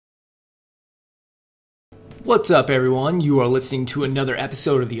What's up, everyone? You are listening to another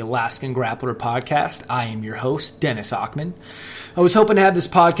episode of the Alaskan Grappler Podcast. I am your host, Dennis Ockman. I was hoping to have this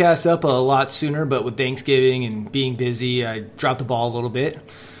podcast up a lot sooner, but with Thanksgiving and being busy, I dropped the ball a little bit.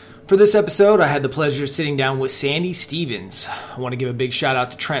 For this episode, I had the pleasure of sitting down with Sandy Stevens. I want to give a big shout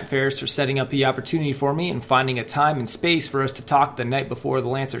out to Trent Ferris for setting up the opportunity for me and finding a time and space for us to talk the night before the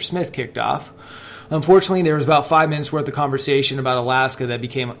Lancer Smith kicked off. Unfortunately, there was about 5 minutes worth of conversation about Alaska that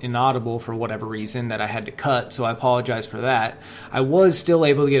became inaudible for whatever reason that I had to cut, so I apologize for that. I was still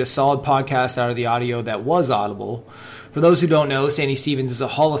able to get a solid podcast out of the audio that was audible. For those who don't know, Sandy Stevens is a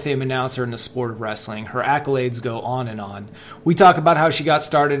Hall of Fame announcer in the sport of wrestling. Her accolades go on and on. We talk about how she got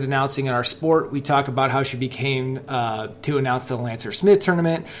started announcing in our sport. We talk about how she became to announce the Lancer Smith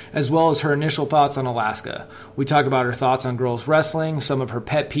tournament, as well as her initial thoughts on Alaska. We talk about her thoughts on girls wrestling, some of her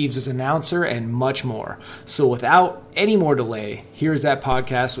pet peeves as an announcer, and much more. So without any more delay, here's that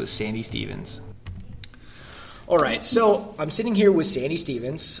podcast with Sandy Stevens. All right, so I'm sitting here with Sandy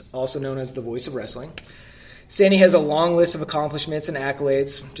Stevens, also known as the Voice of Wrestling. Sandy has a long list of accomplishments and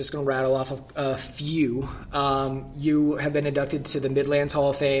accolades. I'm just going to rattle off a few. You have been inducted to the Midlands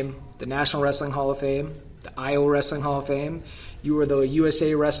Hall of Fame, the National Wrestling Hall of Fame, the Iowa Wrestling Hall of Fame. You were the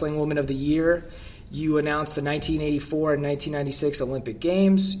USA Wrestling Woman of the Year. You announced the 1984 and 1996 Olympic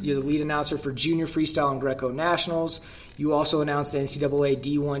Games. You're the lead announcer for Junior Freestyle and Greco Nationals. You also announced the NCAA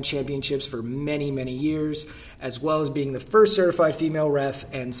D1 championships for many, many years, as well as being the first certified female ref,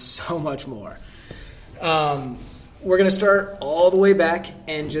 and so much more. We're going to start all the way back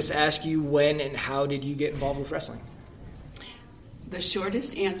and just ask you when and how did you get involved with wrestling? The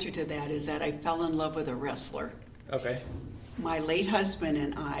shortest answer to that is that I fell in love with a wrestler. Okay. My late husband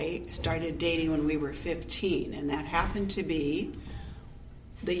and I started dating when we were 15, and that happened to be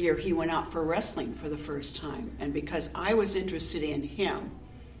the year he went out for wrestling for the first time. And because I was interested in him,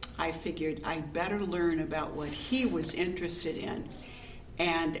 I figured I'd better learn about what he was interested in.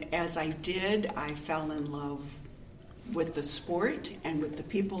 And as I did, I fell in love with the sport and with the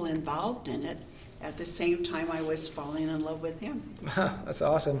people involved in it. At the same time, I was falling in love with him. That's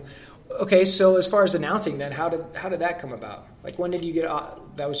awesome. Okay, so as far as announcing then, how did that come about? Like, when did you get,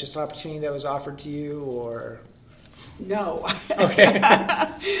 that was just an opportunity that was offered to you, or? No. Okay.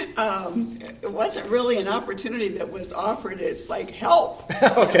 It wasn't really an opportunity that was offered. It's like help.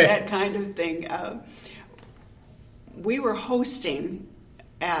 Okay. That kind of thing. We were hosting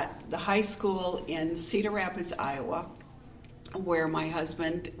at the high school in Cedar Rapids, Iowa, where my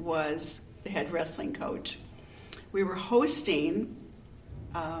husband was the head wrestling coach. We were hosting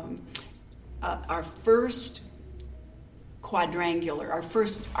our first quadrangular, our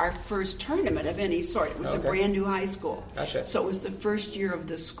first tournament of any sort. It was a brand new high school. Gotcha. So it was the first year of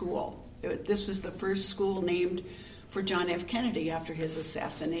the school. This was the first school named for John F. Kennedy after his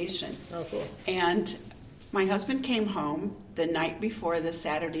assassination. Oh, cool. And my husband came home the night before the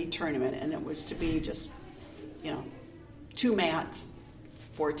Saturday tournament, and it was to be just, 2 mats,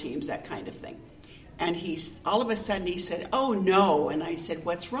 4 teams, that kind of thing. And all of a sudden he said, "Oh no," and I said,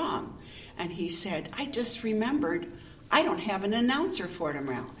 "What's wrong?" And he said, "I just remembered I don't have an announcer for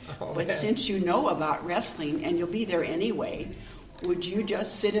tomorrow. But since you know about wrestling and you'll be there anyway, would you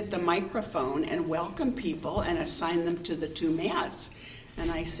just sit at the microphone and welcome people and assign them to the 2 mats?" And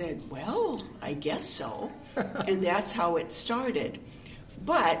I said, "Well, I guess so." And that's how it started.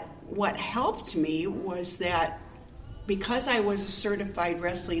 But what helped me was that because I was a certified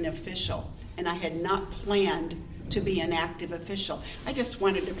wrestling official and I had not planned to be an active official, I just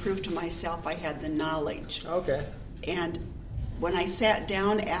wanted to prove to myself I had the knowledge. Okay. And when I sat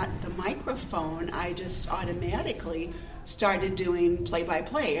down at the microphone, I just automatically started doing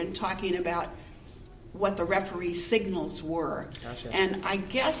play-by-play and talking about what the referee's signals were. Gotcha. And I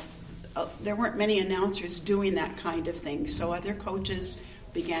guess there weren't many announcers doing that kind of thing, so other coaches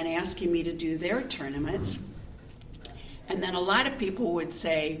began asking me to do their tournaments. And then a lot of people would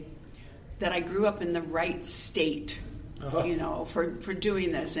say that I grew up in the right state, for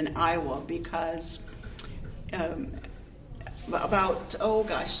doing this in Iowa, because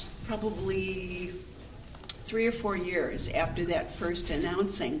probably 3 or 4 years after that first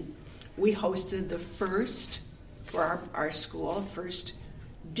announcing, we hosted the first, for our school, first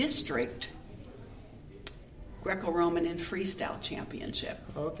district Greco-Roman and Freestyle Championship.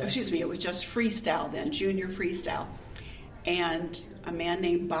 Okay. Excuse me, it was just freestyle then, junior freestyle. And a man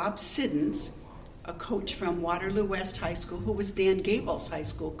named Bob Siddons, a coach from Waterloo West High School, who was Dan Gable's high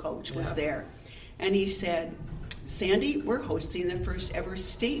school coach, was there. And he said, "Sandy, we're hosting the first ever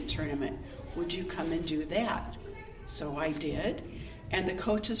state tournament. Would you come and do that?" So I did. And the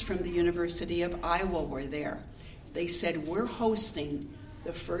coaches from the University of Iowa were there. They said, "We're hosting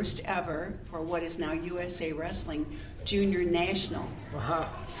the first ever for what is now USA Wrestling Junior National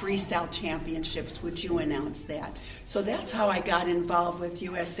Freestyle Championships. Would you announce that? So that's how I got involved with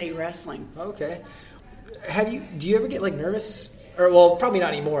USA Wrestling. Okay. Do you ever get like nervous? Or, well, probably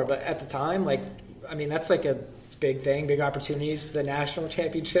not anymore, but at the time, like, I mean, that's like a big thing, big opportunities. The national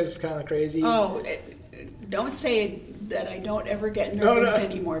championships, kind of crazy. Oh, don't say that I don't ever get nervous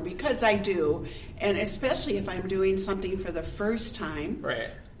anymore, because I do. And especially if I'm doing something for the first time. Right.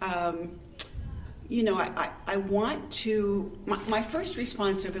 You know, I want to, my first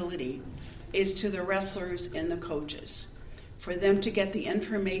responsibility is to the wrestlers and the coaches, for them to get the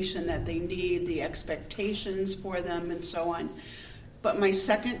information that they need, the expectations for them, and so on. But my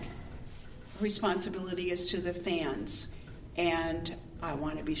second responsibility is to the fans, and I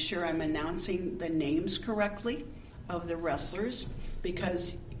want to be sure I'm announcing the names correctly of the wrestlers,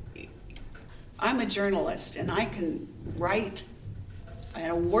 because I'm a journalist and I can write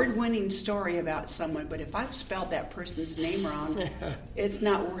an award-winning story about someone, but if I've spelled that person's name wrong, it's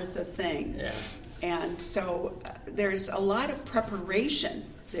not worth a thing. Yeah. And so there's a lot of preparation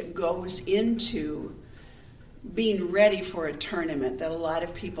that goes into being ready for a tournament that a lot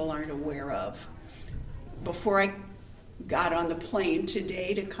of people aren't aware of. Before I got on the plane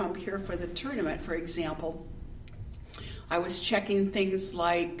today to come here for the tournament, for example, I was checking things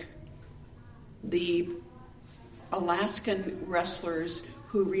like the Alaskan wrestlers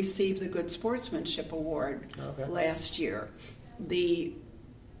who received the Good Sportsmanship Award last year, the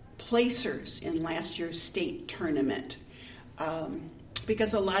placers in last year's state tournament,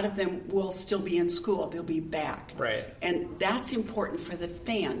 because a lot of them will still be in school. They'll be back. Right. And that's important for the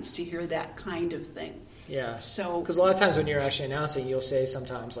fans to hear that kind of thing. Yeah. So, because a lot of times when you're actually announcing, you'll say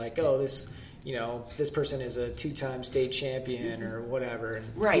sometimes like, oh, this person is a 2-time state champion or whatever.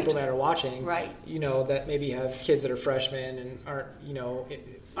 And people that are watching, that maybe have kids that are freshmen and aren't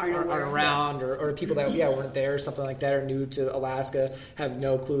around, or people that weren't there or something like that, or new to Alaska, have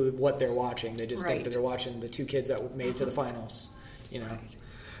no clue what they're watching. They just think that they're watching the 2 kids that made it to the finals.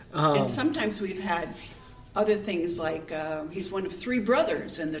 And sometimes we've had other things like he's one of 3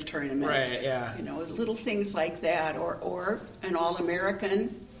 brothers in the tournament. Right, yeah. Little things like that, or an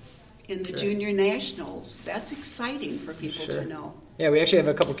All-American in the Junior Nationals. That's exciting for people to know. Yeah, we actually have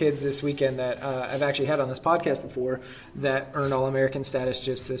a couple kids this weekend that I've actually had on this podcast before that earned All-American status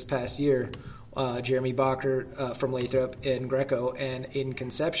just this past year. Jeremy Bacher from Lathrop in Greco, and Aiden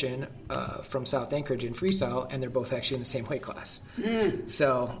Conception from South Anchorage in freestyle, and they're both actually in the same weight class.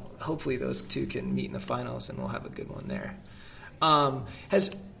 So hopefully those 2 can meet in the finals, and we'll have a good one there.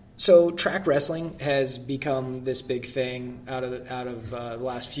 So track wrestling has become this big thing out of the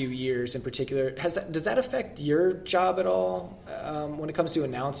last few years in particular. Does that affect your job at all when it comes to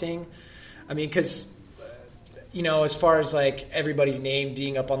announcing? I mean, because as far as like everybody's name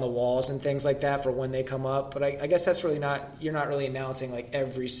being up on the walls and things like that for when they come up, but I guess that's really you're not really announcing like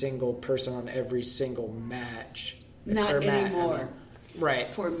every single person on every single match. Not anymore. I mean, right.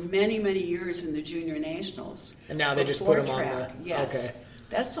 For many, many years in the Junior Nationals. And now they just put them track, on the... Yes. Okay.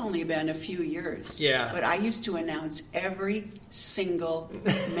 That's only been a few years. Yeah. But I used to announce every single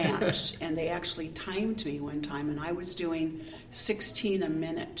match, and they actually timed me one time, and I was doing 16 a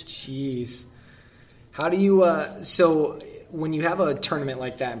minute. Jeez. How do you, so when you have a tournament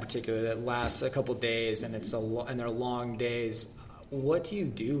like that in particular that lasts a couple days and and they're long days, what do you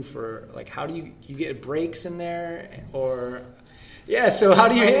do for, like, how do you get breaks in there, or, so how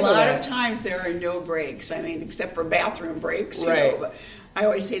do you handle that? A lot of times there are no breaks, I mean, except for bathroom breaks, right. But I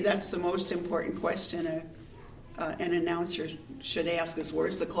always say that's the most important question an announcer should ask is,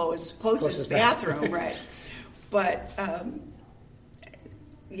 where's the closest bathroom, right? But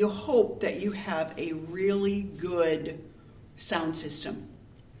you hope that you have a really good sound system,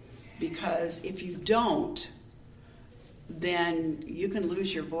 because if you don't, then you can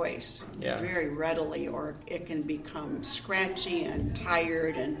lose your voice very readily, or it can become scratchy and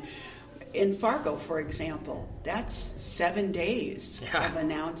tired. And in Fargo, for example, that's 7 days of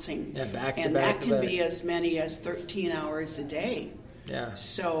announcing. Yeah, back to and back that can be as many as 13 hours a day. Yeah.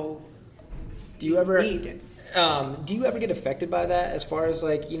 So do you ever need it. Do you ever get affected by that as far as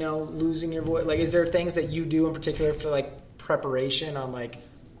like, losing your voice? Like, is there things that you do in particular for like preparation on, like,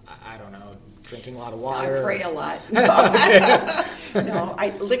 I don't know, drinking a lot of water? I pray a lot. No,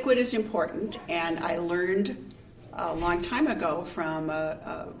 liquid is important, and I learned a long time ago from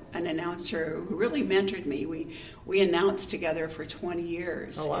an announcer who really mentored me. We announced together for 20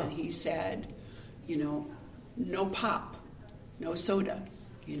 years, and he said, no pop, no soda.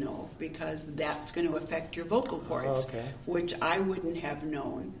 Because that's going to affect your vocal cords, which I wouldn't have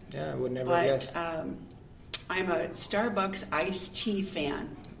known. Yeah, I would never but, guess. I'm a Starbucks iced tea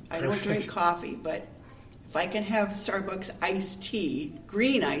fan. I don't drink coffee, but if I can have Starbucks iced tea,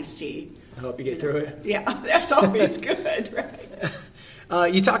 green iced tea, I hope you get through it. Yeah, that's always good,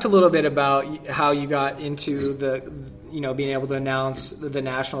 right? You talked a little bit about how you got into the, being able to announce the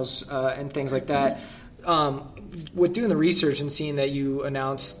nationals and things like that. With doing the research and seeing that you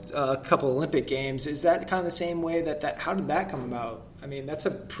announced a couple Olympic games, is that kind of the same way that how did that come about? I mean, that's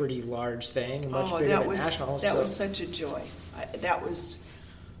a pretty large thing, much bigger than nationals. That was such a joy. That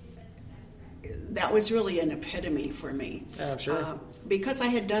was really an epitome for me. Yeah, I'm sure. Because I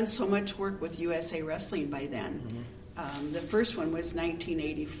had done so much work with USA Wrestling by then. The first one was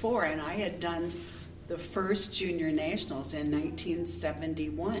 1984, and I had done the first junior nationals in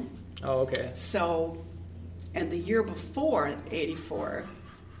 1971. Oh, okay. So, and the year before, 84,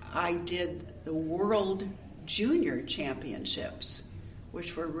 I did the World Junior Championships,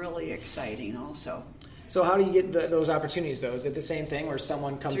 which were really exciting also. So how do you get those opportunities, though? Is it the same thing where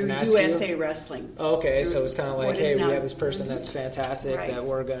someone comes Through and asks you? USA Wrestling. Oh, okay, so it's kind of like, hey, we have this person Mm-hmm. that's fantastic Right. that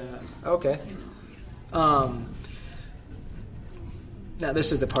we're going to... Okay. Now,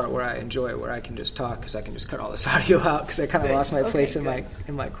 this is the part where I enjoy, where I can just talk, because I can just cut all this audio out, because I kind of Good. lost my Okay, place good.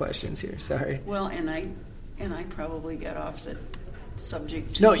 in my questions here. Sorry. Well, and I probably get off the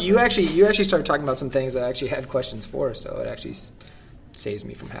subject too. No, you actually started talking about some things that I actually had questions for, so it actually saves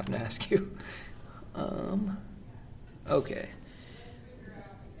me from having to ask you. Okay.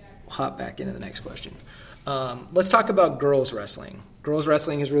 We'll hop back into the next question. Let's talk about girls wrestling. Girls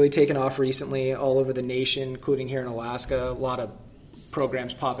wrestling has really taken off recently all over the nation, including here in Alaska. A lot of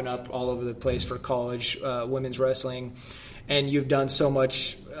programs popping up all over the place for college women's wrestling. And you've done so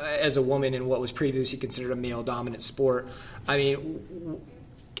much as a woman in what was previously considered a male-dominant sport. I mean,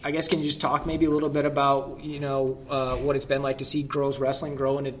 I guess can you just talk maybe a little bit about, what it's been like to see girls wrestling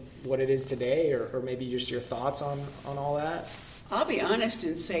grow into what it is today, or maybe just your thoughts on all that? I'll be honest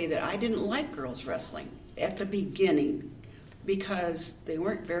and say that I didn't like girls wrestling at the beginning because they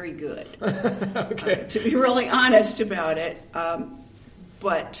weren't very good. Okay. To be really honest about it.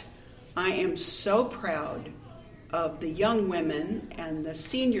 But I am so proud of the young women and the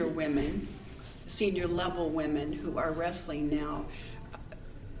senior women, senior level women who are wrestling now.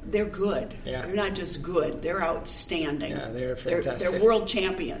 They're good. Yeah. They're not just good. They're outstanding. Yeah, they're fantastic. They're world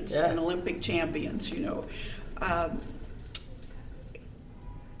champions Yeah. and Olympic champions,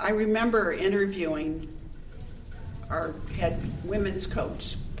 I remember interviewing our head women's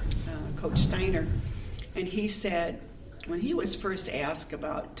coach, Coach Steiner, and he said, when he was first asked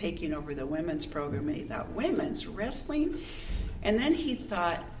about taking over the women's program, and he thought, women's wrestling? And then he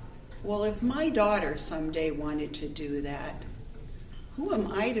thought, well, if my daughter someday wanted to do that, who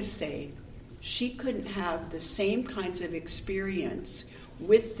am I to say she couldn't have the same kinds of experience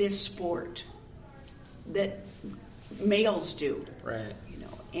with this sport that males do? Right.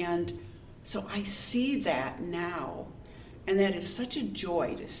 And so I see that now, and that is such a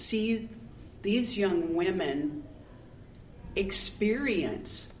joy to see these young women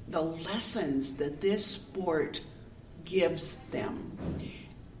experience the lessons that this sport gives them.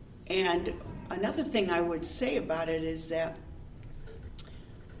 And another thing I would say about it is that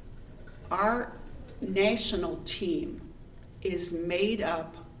our national team is made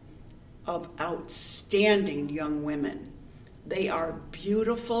up of outstanding young women. They are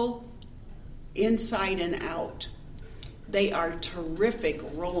beautiful inside and out. They are terrific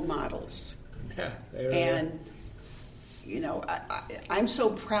role models. Yeah, they are. And, I'm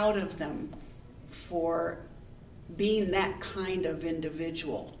so proud of them for being that kind of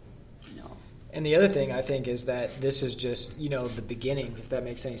individual. And the other thing I think is that this is just, the beginning, if that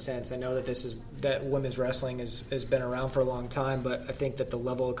makes any sense. I know that women's wrestling has been around for a long time, but I think that the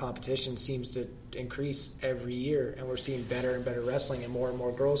level of competition seems to increase every year, and we're seeing better and better wrestling and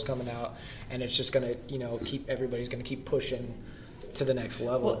more girls coming out, and it's just going to everybody's going to keep pushing to the next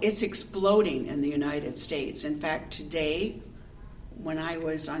level. Well, it's exploding in the United States. In fact, today, when I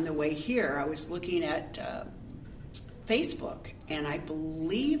was on the way here, I was looking at Facebook, and I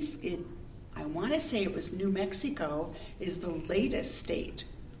want to say it was New Mexico is the latest state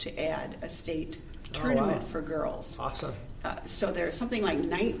to add a state tournament for girls. Awesome. So there's something like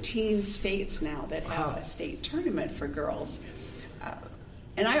 19 states now that have a state tournament for girls.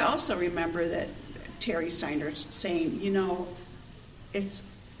 And I also remember that Terry Steiner saying, it's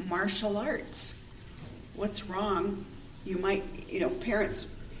martial arts. What's wrong? You might, parents,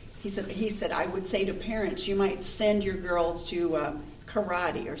 he said, I would say to parents, you might send your girls to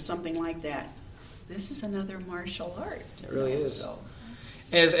karate or something like that. This is another martial art. It really is. So.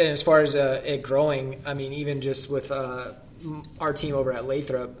 And as far as it growing, I mean, even just with our team over at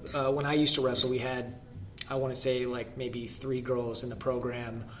Lathrop, when I used to wrestle, we had, I want to say like maybe 3 girls in the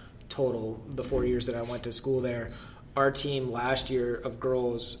program total the 4 years that I went to school there. Our team last year of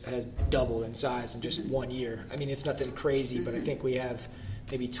girls has doubled in size in just 1 year. I mean, it's nothing crazy, but I think we have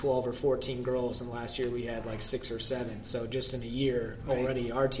maybe 12 or 14 girls, and last year we had like 6 or 7. So just in a year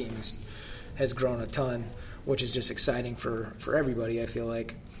already, our team has grown a ton, which is just exciting for everybody, I feel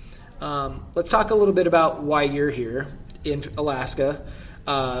like. Let's talk a little bit about why you're here in Alaska.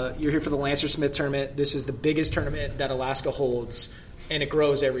 You're here for the Lancer Smith tournament. This is the biggest tournament that Alaska holds, and it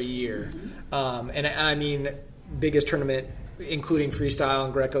grows every year. And I mean, biggest tournament, including freestyle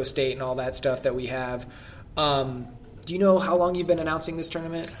and Greco State and all that stuff that we have. Do you know how long you've been announcing this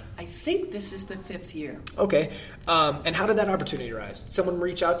tournament? I think this is the 5th year. Okay. And how did that opportunity arise? Did someone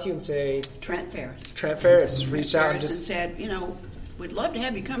reach out to you and say... Trent Ferris. Trent Ferris reached out and just... said, we'd love to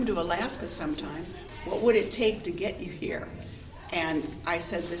have you come to Alaska sometime. What would it take to get you here? And I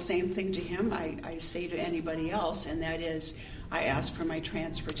said the same thing to him I say to anybody else, and that is I ask for my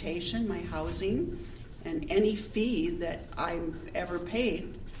transportation, my housing, and any fee that I'm ever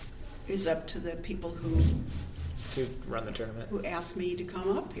paid is up to the people who... To run the tournament. Who asked me to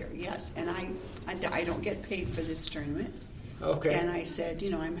come up here, yes. And I don't get paid for this tournament. Okay. And I said,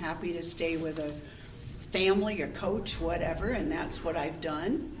 I'm happy to stay with a family, a coach, whatever, and that's what I've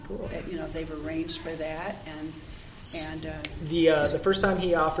done. Cool. They've arranged for that, and the first time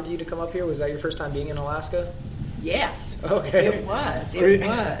he offered you to come up here, was that your first time being in Alaska? Yes. Okay. It was.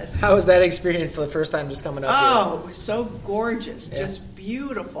 How was that experience the first time just coming up here? Oh, it was so gorgeous, just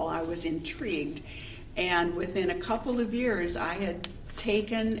beautiful. I was intrigued. And within a couple of years, I had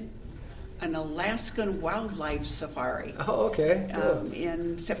taken an Alaskan wildlife safari. Oh, okay. Cool.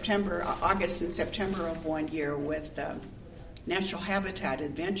 In August and September of 1 year with Natural Habitat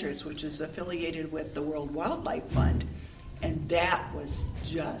Adventures, which is affiliated with the World Wildlife Fund. And that was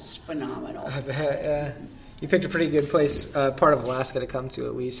just phenomenal. I bet, you picked a pretty good place, part of Alaska to come to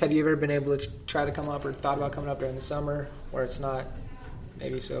at least. Have you ever been able to try to come up or thought about coming up during the summer where it's not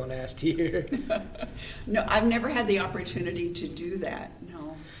maybe so nasty here? No, I've never had the opportunity to do that,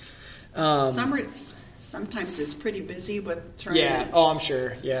 no. Summer sometimes is pretty busy with tournaments. Yeah, I'm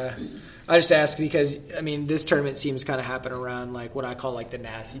sure, yeah. I just ask because, this tournament seems kind of happen around like what I call like the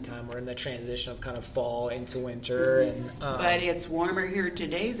nasty time. We're in the transition of kind of fall into winter. But it's warmer here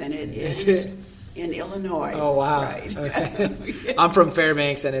today than it is in Illinois. Oh, wow. Right. Okay. Yes. I'm from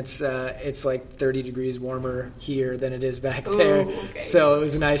Fairbanks, and it's like 30 degrees warmer here than it is back there. Ooh, okay. So it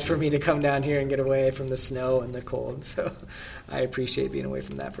was nice for me to come down here and get away from the snow and the cold. So I appreciate being away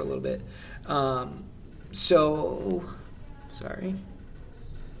from that for a little bit. Sorry.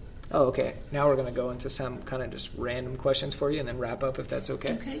 Oh, okay. Now we're going to go into some kind of just random questions for you and then wrap up if that's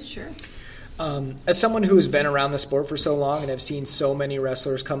okay. Okay, sure. As someone who has been around the sport for so long and have seen so many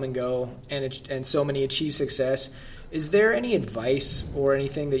wrestlers come and go and so many achieve success, is there any advice or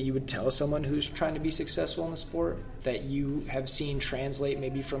anything that you would tell someone who's trying to be successful in the sport that you have seen translate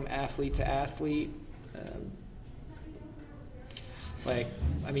maybe from athlete to athlete?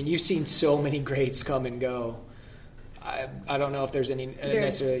 You've seen so many greats come and go. I don't know if there's any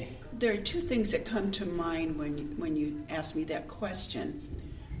necessarily... There are 2 things that come to mind when you ask me that question.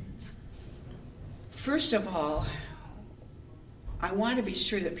 First of all, I want to be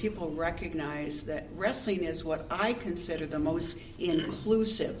sure that people recognize that wrestling is what I consider the most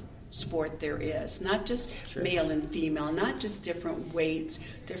inclusive sport there is. Not just Sure. Male and female, not just different weights,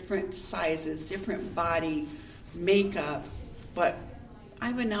 different sizes, different body makeup, but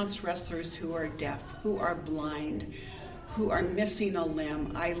I've announced wrestlers who are deaf, who are blind, who are missing a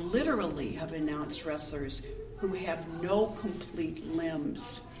limb. I literally have announced wrestlers who have no complete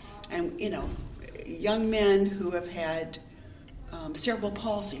limbs. And, young men who have had cerebral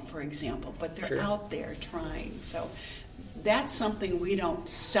palsy, for example, but they're Sure. out there trying. So that's something we don't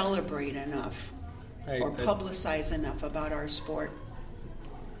celebrate enough or publicize enough about our sport.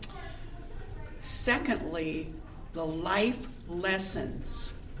 Secondly, the life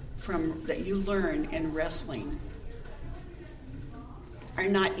lessons that you learn in wrestling are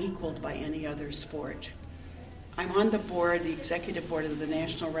not equaled by any other sport. I'm on the executive board of the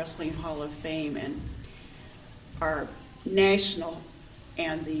National Wrestling Hall of Fame, and our national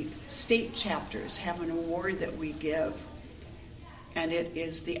and the state chapters have an award that we give, and it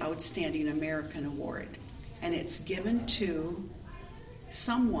is the Outstanding American Award. And it's given to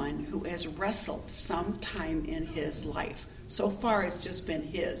someone who has wrestled sometime in his life. So far it's just been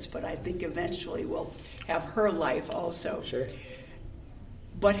his, but I think eventually we'll have her life also. Sure.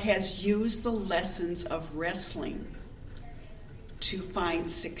 But has used the lessons of wrestling to find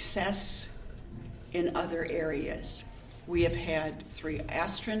success in other areas. We have had 3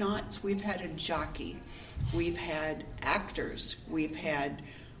 astronauts. We've had a jockey. We've had actors. We've had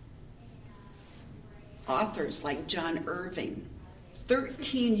authors like John Irving.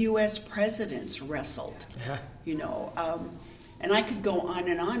 13 U.S. presidents wrestled. Yeah. You know, and I could go on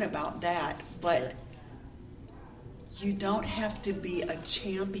and on about that, but you don't have to be a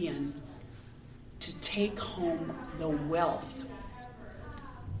champion to take home the wealth,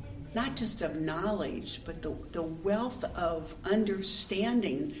 not just of knowledge, but the wealth of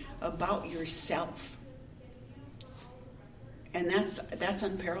understanding about yourself. And that's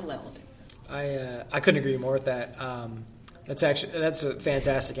unparalleled. I couldn't agree more with that. That's a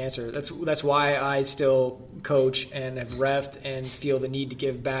fantastic answer. That's why I still coach and have reffed and feel the need to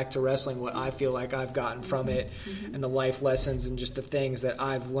give back to wrestling what I feel like I've gotten from it, and the life lessons and just the things that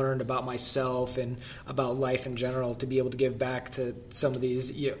I've learned about myself and about life in general, to be able to give back to some of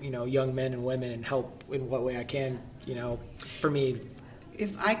these young men and women and help in what way I can. For me,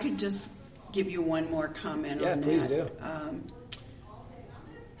 if I could just give you one more comment on that. Yeah, please do.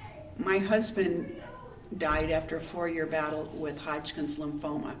 My husband died after a 4-year battle with Hodgkin's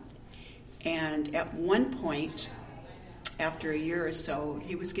lymphoma. And at one point, after a year or so,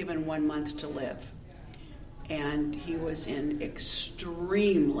 he was given 1 month to live. And he was in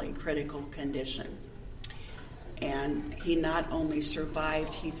extremely critical condition. And he not only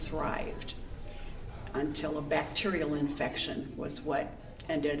survived, he thrived until a bacterial infection was what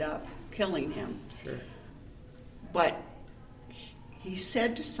ended up killing him. Sure. But he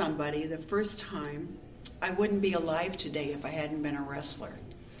said to somebody the first time, I wouldn't be alive today if I hadn't been a wrestler.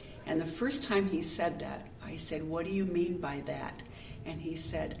 And the first time he said that, I said, what do you mean by that? And he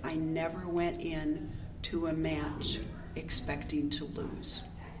said, I never went in to a match expecting to lose.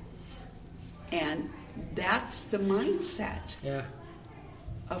 And that's the mindset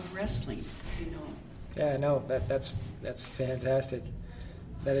of wrestling, Yeah, no, that's fantastic.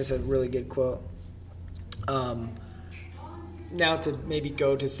 That is a really good quote. Now to maybe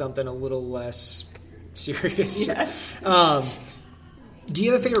go to something a little less serious. Yes. Do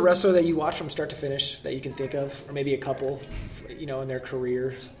you have a favorite wrestler that you watch from start to finish that you can think of, or maybe a couple, in their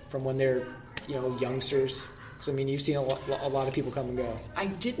career from when they're, youngsters? Because I mean, you've seen a lot of people come and go. I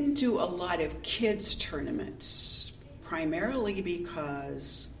didn't do a lot of kids tournaments, primarily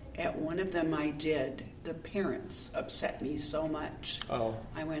because at one of them I did. The parents upset me so much. Oh.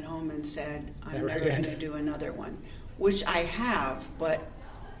 I went home and said, I'm Never never again. going to do another one, which I have, but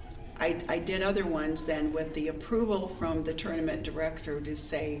I did other ones then with the approval from the tournament director to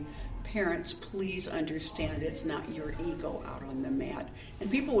say, parents, please understand it's not your ego out on the mat. And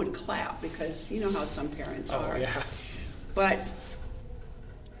people would clap because you know how some parents are. Yeah. But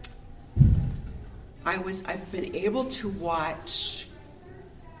I've been able to watch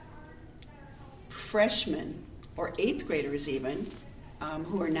freshmen or 8th graders even,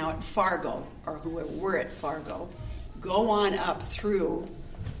 who are now at Fargo or who were at Fargo, go on up through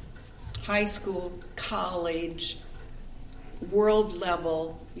high school, college, world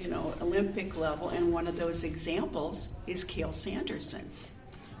level, Olympic level, and one of those examples is Cael Sanderson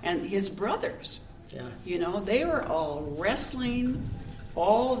and his brothers. Yeah. They were all wrestling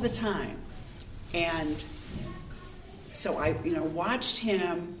all the time. And so I, watched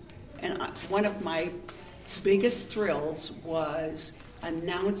him, and one of my biggest thrills was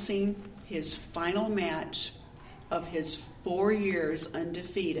announcing his final match of his 4 years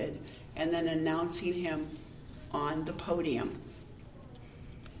undefeated, and then announcing him on the podium.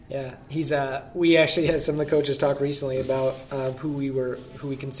 Yeah, he's. We actually had some of the coaches talk recently about who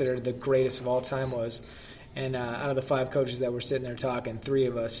we considered the greatest of all time was, and out of the 5 coaches that were sitting there talking, 3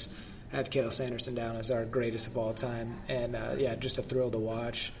 of us have Cael Sanderson down as our greatest of all time, and just a thrill to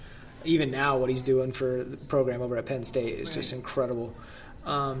watch. Even now, what he's doing for the program over at Penn State is just incredible.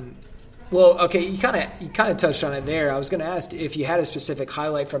 Well, okay, you kind of touched on it there. I was going to ask if you had a specific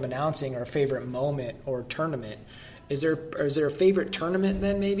highlight from announcing or a favorite moment or tournament. Is there a favorite tournament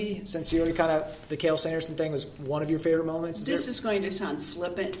then, maybe, since you already the Cael Sanderson thing was one of your favorite moments? This is going to sound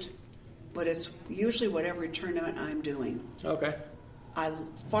flippant, but it's usually whatever tournament I'm doing. Okay.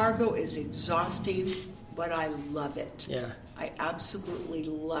 Fargo is exhausting, but I love it. Yeah. I absolutely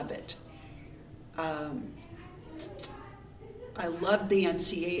love it. I loved the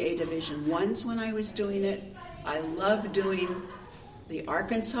NCAA Division I's when I was doing it. I love doing the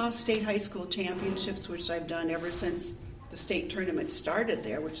Arkansas State High School Championships, which I've done ever since the state tournament started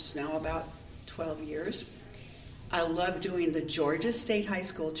there, which is now about 12 years. I love doing the Georgia State High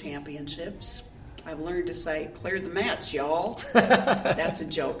School Championships. I've learned to say, clear the mats, y'all. That's a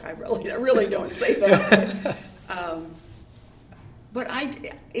joke. I really don't say that. But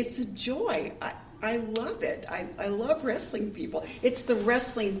it's a joy. I love it. I love wrestling people. It's the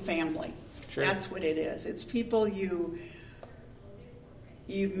wrestling family. Sure. That's what it is. It's people you've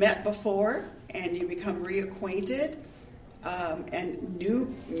met before and you become reacquainted, and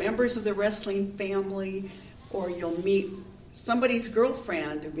new members of the wrestling family, or you'll meet somebody's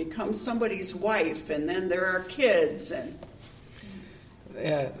girlfriend and become somebody's wife, and then there are kids. And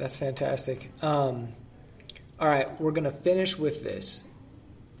yeah, that's fantastic. All right, we're going to finish with this.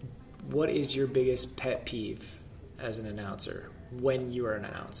 What is your biggest pet peeve as an announcer when you are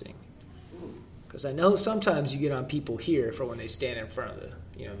announcing? Because I know sometimes you get on people here for when they stand in front of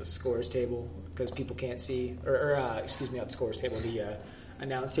the scores table, because people can't see, or not the scores table, the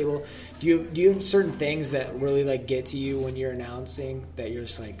announce table. Do you have certain things that really like get to you when you're announcing that you're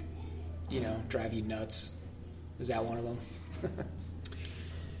just like, drive you nuts? Is that one of them?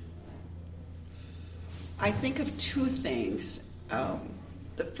 I think of two things.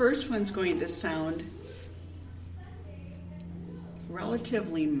 The first one's going to sound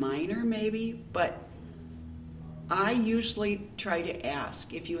relatively minor maybe, but I usually try to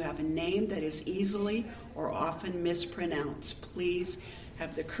ask, if you have a name that is easily or often mispronounced, please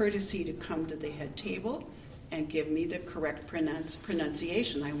have the courtesy to come to the head table and give me the correct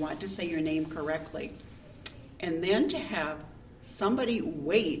pronunciation. I want to say your name correctly. And then to have somebody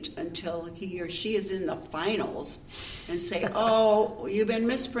wait until he or she is in the finals and say, oh, you've been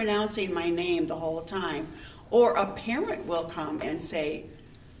mispronouncing my name the whole time. Or a parent will come and say,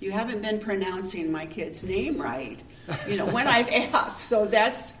 you haven't been pronouncing my kid's name right, when I've asked. So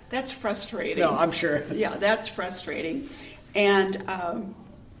that's frustrating. No, I'm sure. Yeah, that's frustrating. And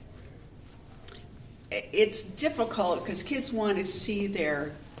it's difficult because kids want to see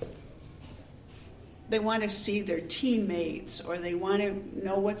their teammates, or they want to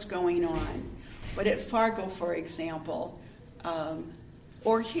know what's going on. But at Fargo, for example,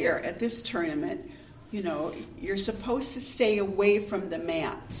 or here at this tournament, you're supposed to stay away from the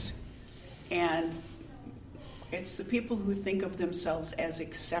mats. And it's the people who think of themselves as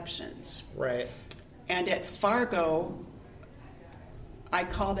exceptions. Right. And at Fargo, I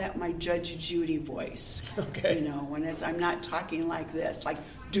call that my Judge Judy voice. Okay. When I'm not talking like this, like,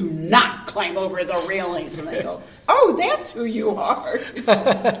 do not climb over the railings. And they go, oh, that's who you are.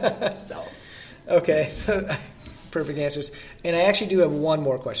 So. Okay. Perfect answers. And I actually do have one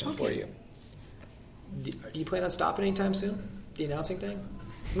more question for you. Do you plan on stopping anytime soon? The announcing thing?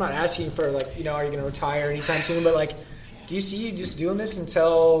 I'm not asking you for, are you going to retire anytime soon? But, do you see you just doing this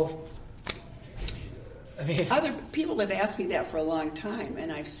until... Other people have asked me that for a long time, and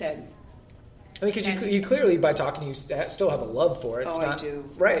I've said... because you clearly, by talking, you still have a love for it. I do.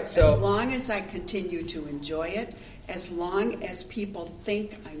 Right, so... As long as I continue to enjoy it, as long as people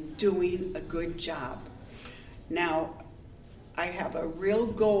think I'm doing a good job. Now, I have a real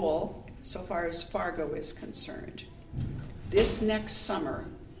goal so far as Fargo is concerned. This next summer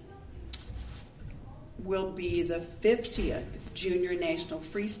will be the 50th Junior National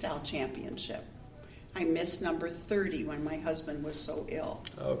Freestyle Championship. I missed number 30 when my husband was so ill.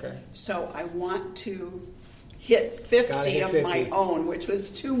 Okay. So I want to hit 50 of my own, which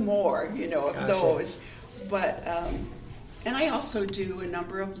was 2 more, of those. But, and I also do a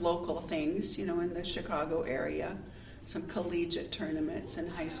number of local things, in the Chicago area. Some collegiate tournaments and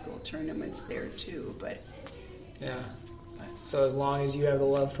high school tournaments there too, but yeah. So as long as you have the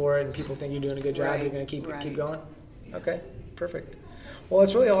love for it and people think you're doing a good job, you're going to keep going. Okay, perfect. Well,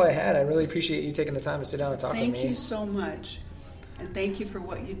 that's really all I had. I really appreciate you taking the time to sit down and talk with me. Thank you so much, and thank you for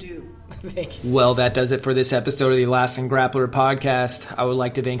what you do. Thank you. Well, that does it for this episode of the Alaskan Grappler podcast. I would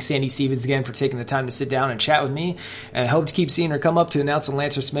like to thank Sandy Stevens again for taking the time to sit down and chat with me, and I hope to keep seeing her come up to announce a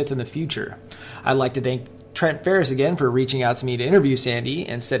Lancer Smith in the future. I'd like to thank Trent Ferris again for reaching out to me to interview Sandy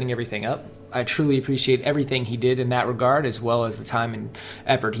and setting everything up. I truly appreciate everything he did in that regard, as well as the time and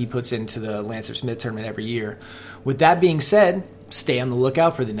effort he puts into the Lancer Smith tournament every year. With that being said, stay on the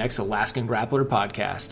lookout for the next Alaskan Grappler podcast.